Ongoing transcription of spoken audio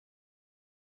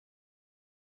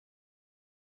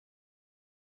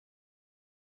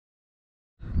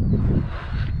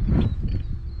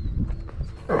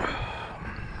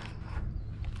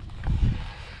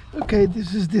Okay,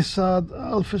 this is the Zohd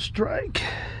Alpha Stryke,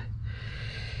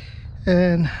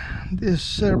 and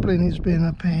this airplane has been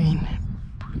a pain.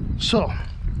 So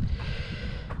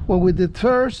what we did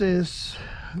first is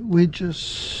we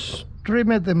just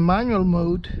trimmed the manual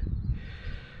mode,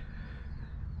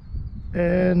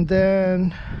 and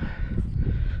then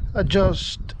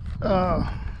adjust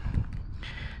the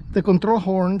control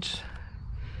horns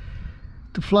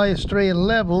to fly straight and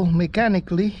level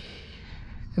mechanically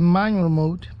in manual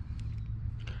mode.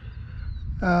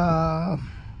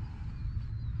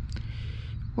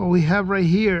 What we have right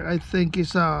here, I think,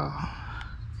 is let's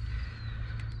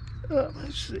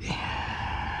see,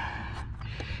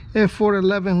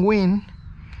 F411 Win.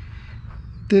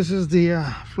 This is the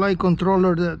flight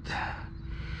controller that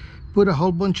put a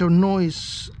whole bunch of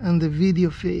noise in the video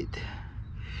feed.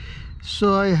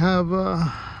 So I have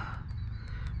a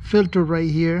filter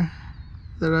right here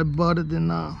that I bought it in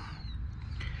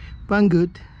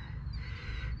Banggood.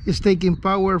 It's taking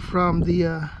power from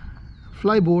the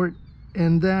flyboard,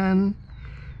 and then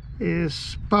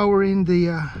is powering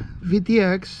the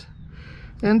VTX,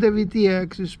 and the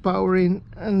VTX is powering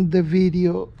the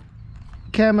video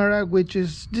camera, which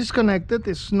is disconnected.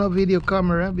 It's no video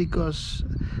camera because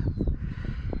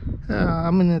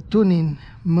I'm in a tuning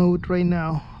mode right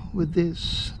now with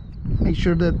this. Make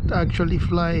sure that I actually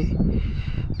fly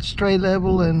straight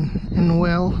level and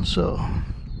well. So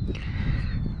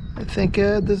I think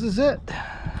this is it.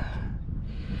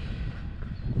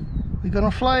 We're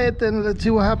gonna fly it and let's see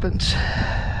what happens.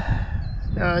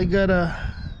 I got a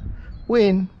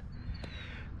wind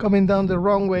coming down the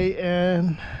wrong way,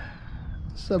 and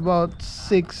it's about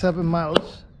 6-7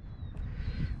 miles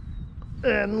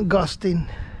and gusting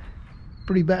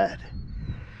pretty bad.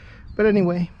 But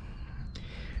anyway,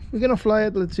 we're gonna fly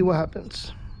it. Let's see what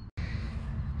happens.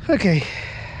 Okay,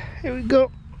 here we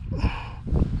go.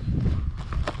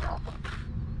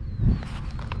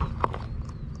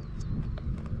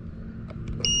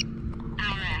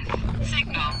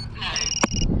 Signal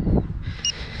low.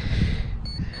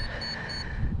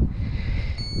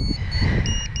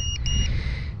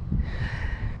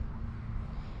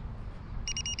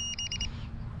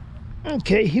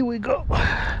 Okay, here we go.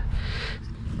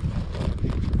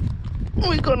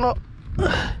 We're gonna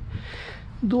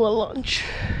do a launch.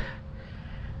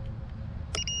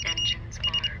 Engines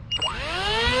are.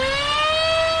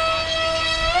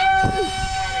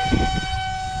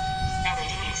 That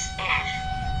is F.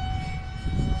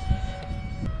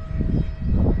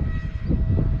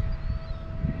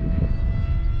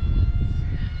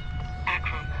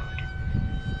 Acro mode.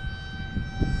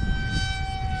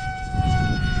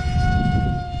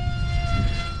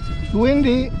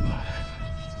 Windy,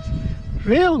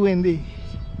 real windy.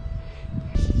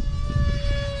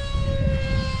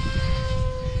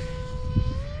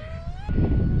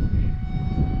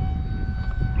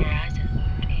 Horizon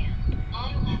mode and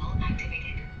auto level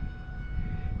activated.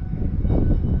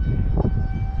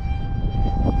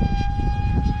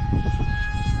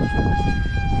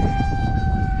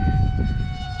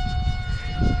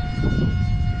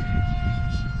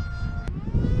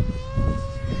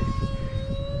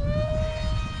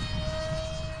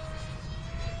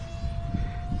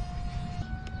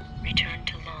 Return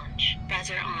to launch.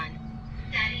 Buzzer on.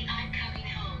 Daddy, I'm coming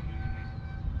home.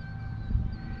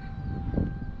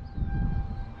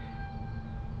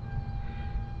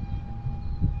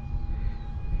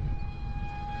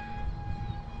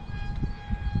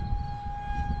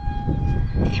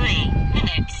 Three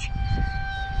minutes.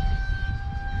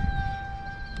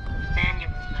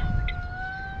 Manual mode.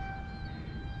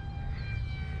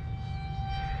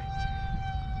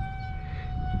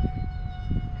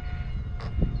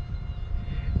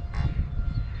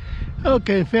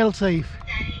 Okay, fail safe.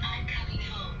 Daddy, I'm coming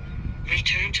home.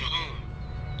 Return to home.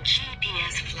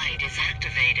 GPS flight is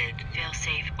activated.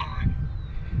 Failsafe on.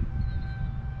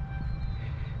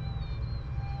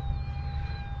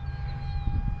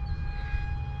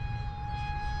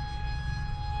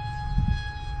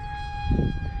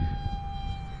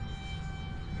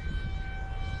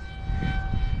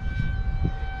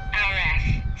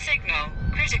 RF. Signal.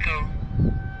 Critical.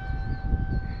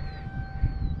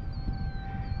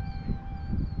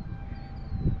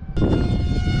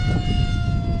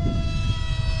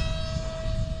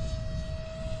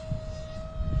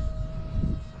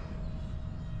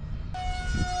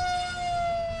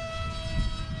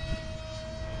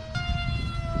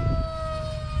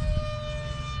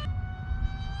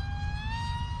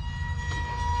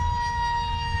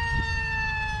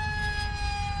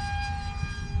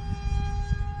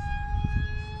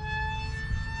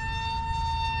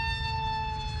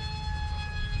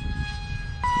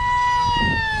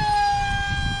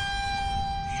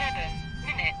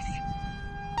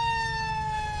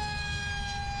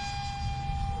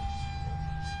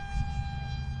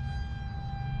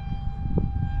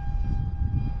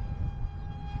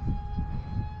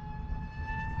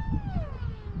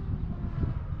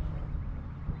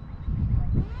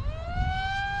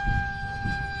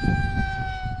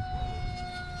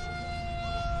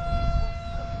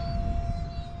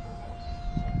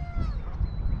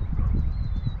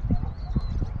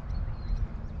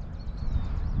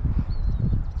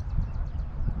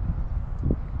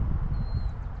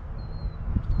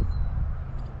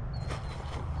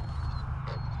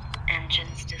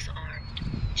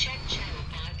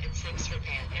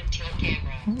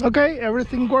 Okay,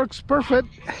 everything works perfect.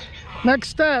 Next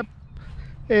step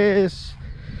is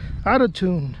auto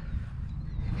tune.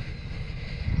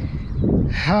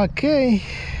 Okay,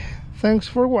 thanks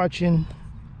for watching.